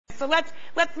So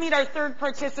let's meet our third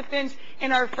participant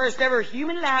in our first ever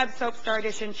Human Lab Soap Star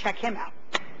Edition. Check him out.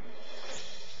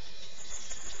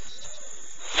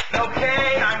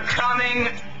 Okay, I'm coming.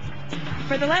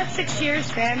 For the last 6 years,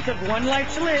 fans of One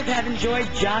Life to Live have enjoyed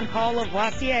John Paul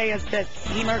Lavoisier as the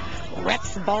steamer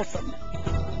Rex Balsam.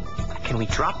 Can we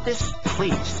drop this,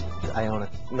 please? I own a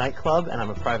nightclub, and I'm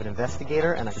a private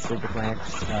investigator, and I just lived with my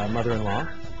ex-mother-in-law,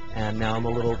 and now I'm a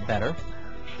little better.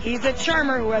 He's a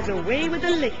charmer who has a way with the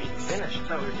ladies. Finished.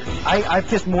 I've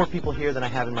kissed more people here than I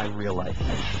have in my real life.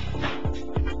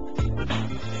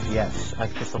 Yes,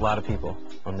 I've kissed a lot of people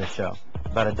on this show.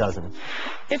 About a dozen.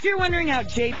 If you're wondering how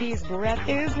JP's breath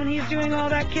is when he's doing all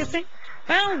that kissing,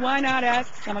 well, why not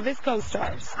ask some of his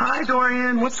co-stars? Hi,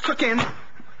 Dorian. What's cooking?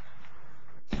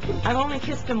 I've only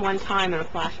kissed him one time in a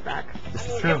flashback. This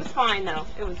is true. It was fine, though.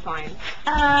 It was fine.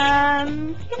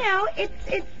 You know,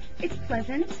 it's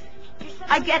pleasant.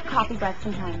 I get coffee breath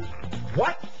sometimes.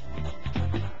 What?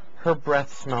 Her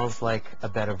breath smells like a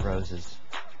bed of roses,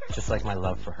 just like my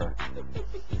love for her.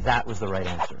 That was the right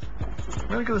answer.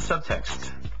 Really good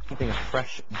subtext. Keeping a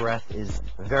fresh breath is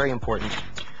very important.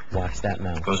 Watch that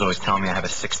mouth. Goes always telling me I have a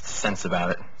sixth sense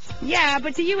about it. Yeah,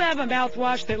 but do you have a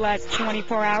mouthwash that lasts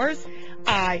 24 hours?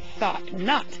 I thought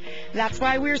not. That's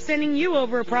why we're sending you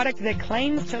over a product that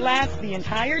claims to last the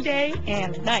entire day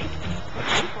and night.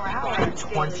 24 hours.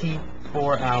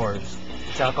 24 hours.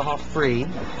 It's alcohol-free.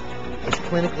 It's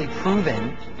clinically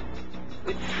proven.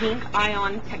 With pink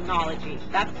ion technology.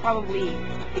 That's probably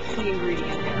the key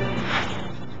ingredient there.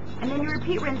 And then you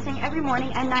repeat rinsing every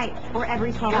morning and night, or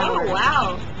every 12 Oh, hours.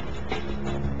 wow.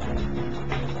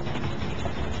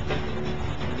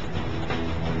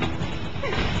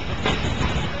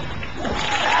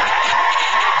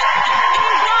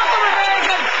 Welcome a very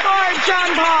good score, John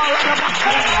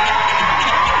Paul.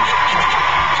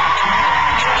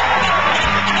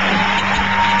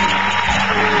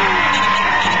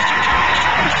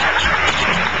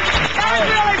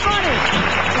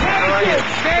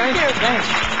 Very cute. Thanks.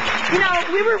 You know,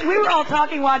 we were all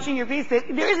talking watching your piece that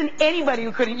there isn't anybody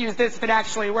who couldn't use this if it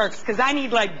actually works, because I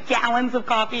need like gallons of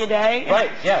coffee a day. Right,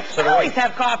 yeah, so do I I. always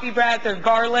have coffee breath or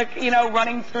garlic, you know,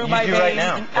 running through my do veins. right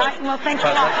now. Well, thanks a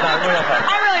But lot. let's not ruin it.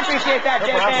 I really appreciate that, No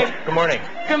JP. problem. Good morning.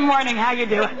 Good morning. How you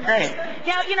doing? Great.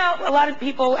 Now, you know, a lot of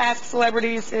people ask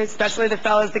celebrities, especially the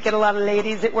fellas that get a lot of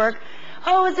ladies at work,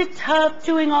 oh, is it tough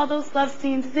doing all those love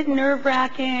scenes? Is it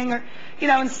nerve-wracking? Or, you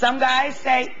know, and some guys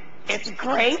say, it's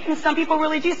great, and some people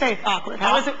really do say it's awkward.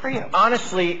 How is it for you?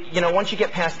 Honestly, you know, once you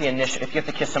get past the initial, if you have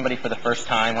to kiss somebody for the first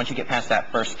time, once you get past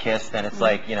that first kiss, then it's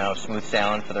like, you know, smooth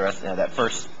sailing for the rest of that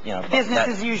first, you know. Business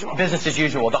as usual. Business as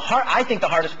usual. I think the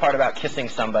hardest part about kissing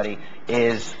somebody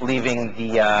is leaving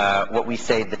the, what we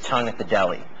say, the tongue at the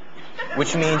deli,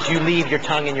 which means you leave your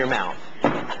tongue in your mouth.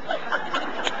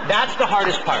 That's the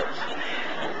hardest part.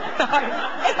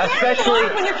 Especially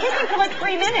When you're kissing for like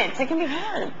 3 minutes, it can be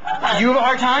hard. you have a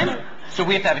hard time, so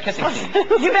we have to have a kissing scene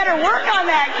You better work on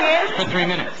that, kid. for 3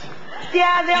 minutes.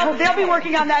 Yeah, they'll be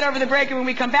working on that over the break, and when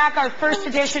we come back, our first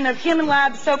edition of Human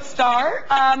Lab Soap Star,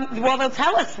 well, they'll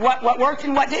tell us what worked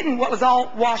and what didn't, what was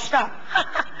all washed up.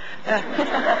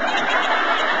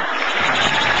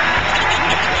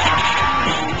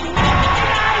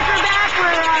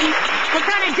 We're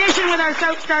kind of dishing with our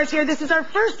soap stars here. This is our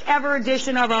first ever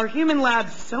edition of our Human Lab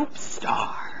Soap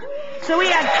Star. So we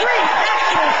had 3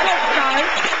 actual soap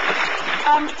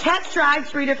stars test drive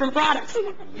 3 different products.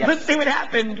 Yes. Let's see what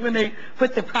happened when they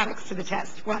put the products to the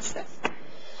test. Watch this.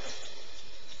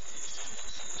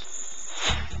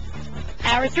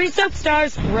 Our 3 soap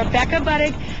stars, Rebecca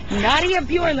Buddig, Nadia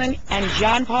Bjorlin, and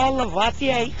John Paul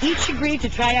Lavoisier, each agreed to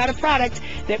try out a product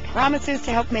that promises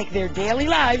to help make their daily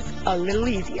lives a little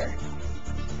easier.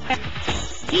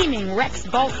 Steaming Rex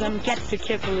Balsam gets to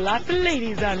kiss lots of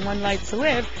ladies on One Life to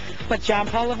Live, but John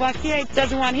Paul Lavoisier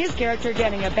doesn't want his character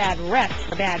getting a bad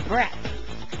breath.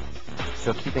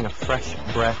 So keeping a fresh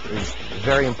breath is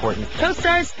very important.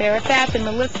 Co-stars Farah Fath and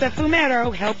Melissa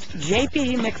Fumero helped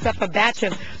JP mix up a batch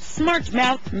of Smart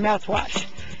Mouth mouthwash.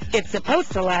 It's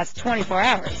supposed to last 24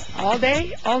 hours, all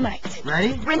day, all night.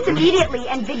 Ready? Rinse immediately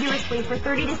and vigorously for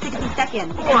 30 to 60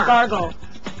 seconds. Or And gargle.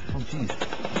 Oh, jeez.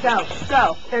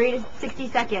 Go. 30 to 60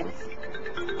 seconds.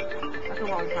 That's a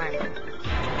long time.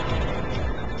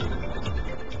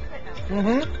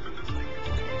 Mm-hmm.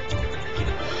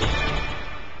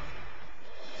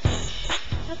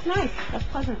 That's nice. That's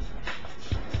pleasant.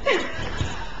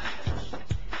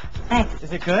 Thanks.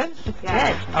 Is it good? It's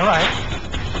Yeah. good. All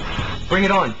right. Bring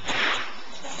it on.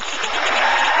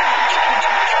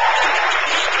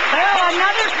 Oh,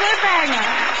 another cliffhanger.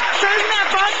 So isn't that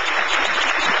fun?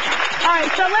 All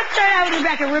right, so let's start out with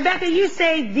Rebecca. Rebecca, you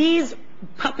say these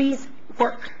puppies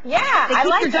work. Yeah, They I keep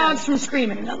like your them. dogs from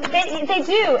screaming. In other words. They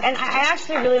do, and I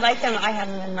actually really like them. I have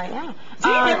them in right now. Do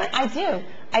you really?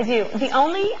 I do. The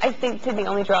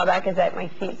only drawback is that my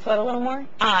feet sweat a little more.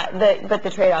 But the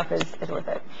trade-off is worth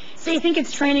it. So you think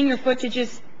it's training your foot to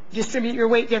just distribute your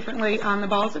weight differently on the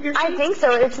balls of your feet? I think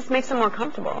so. It just makes them more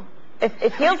comfortable.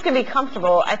 If heels can be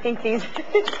comfortable, I think these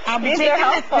I'll be these taking are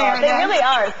this helpful. there, They then. really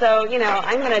are. So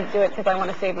I'm going to do it because I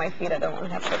want to save my feet. I don't want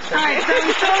to have foot surgery. All right, so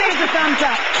we still is a thumbs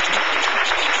up.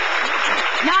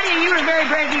 Nadia, you were very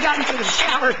brave. You got into the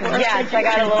shower for us. Yes, I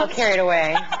got a little carried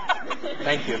away.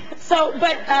 Thank you. So,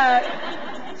 but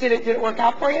did it work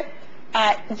out for you?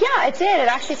 Yeah, it did. It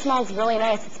actually smells really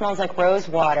nice. It smells like rose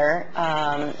water,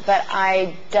 but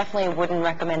I definitely wouldn't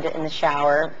recommend it in the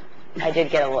shower. I did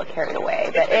get a little carried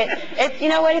away, but it you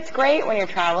know what? It's great when you're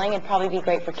traveling. It'd probably be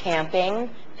great for camping.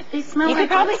 They smell You like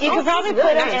could probably really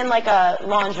put them nice. in like a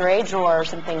lingerie drawer or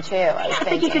something too. I was I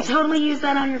think you thinking. could totally use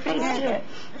that on your face too.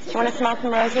 Do you want to smell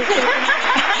some roses? It's like,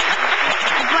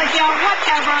 yeah,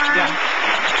 whatever.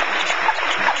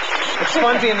 It's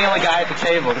fun being the only guy at the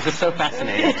table. This is so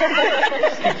fascinating.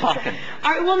 Keep talking.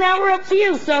 All right, well, now we're up to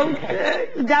you. So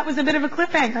that was a bit of a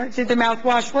cliffhanger. Did the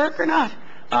mouthwash work or not?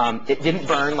 It didn't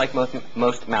burn like most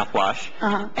mouthwash.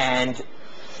 Uh-huh. And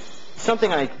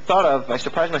something I thought of, I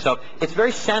surprised myself, it's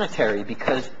very sanitary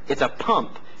because it's a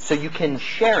pump, so you can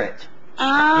share it.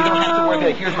 Oh. You don't have to worry,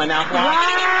 like, here's my mouthwash.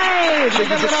 Right. So you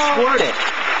just squirt it.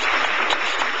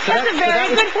 So That's a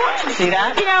very good point. See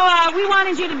that? You know, we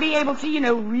wanted you to be able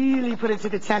to, really put it to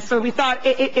the test. So we thought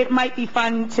it might be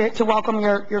fun to welcome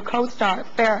your co-star,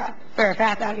 Farah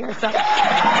Fath out here. So.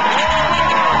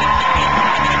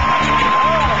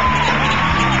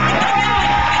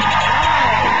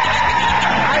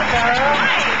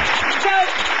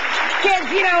 Kids,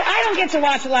 I don't get to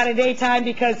watch a lot of daytime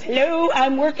because, hello,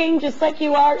 I'm working just like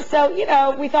you are. So,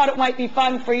 we thought it might be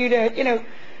fun for you to,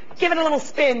 give it a little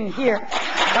spin here.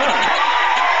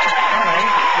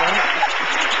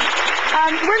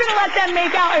 We're going to let them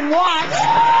make out and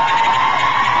watch.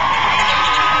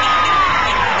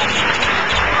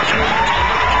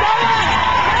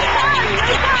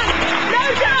 No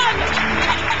time.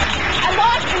 I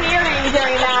lost an earring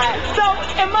during that. So,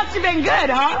 it must have been good,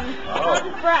 huh?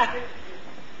 Breath.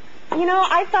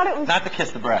 I thought it was Not the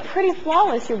kiss, the breath. pretty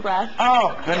flawless, your breath.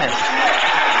 Oh, goodness.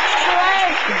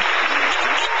 Great.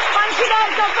 Punch it out,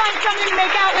 go find something to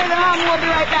make out with, We'll be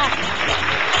right back.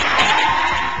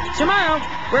 Tomorrow,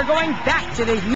 we're going back to the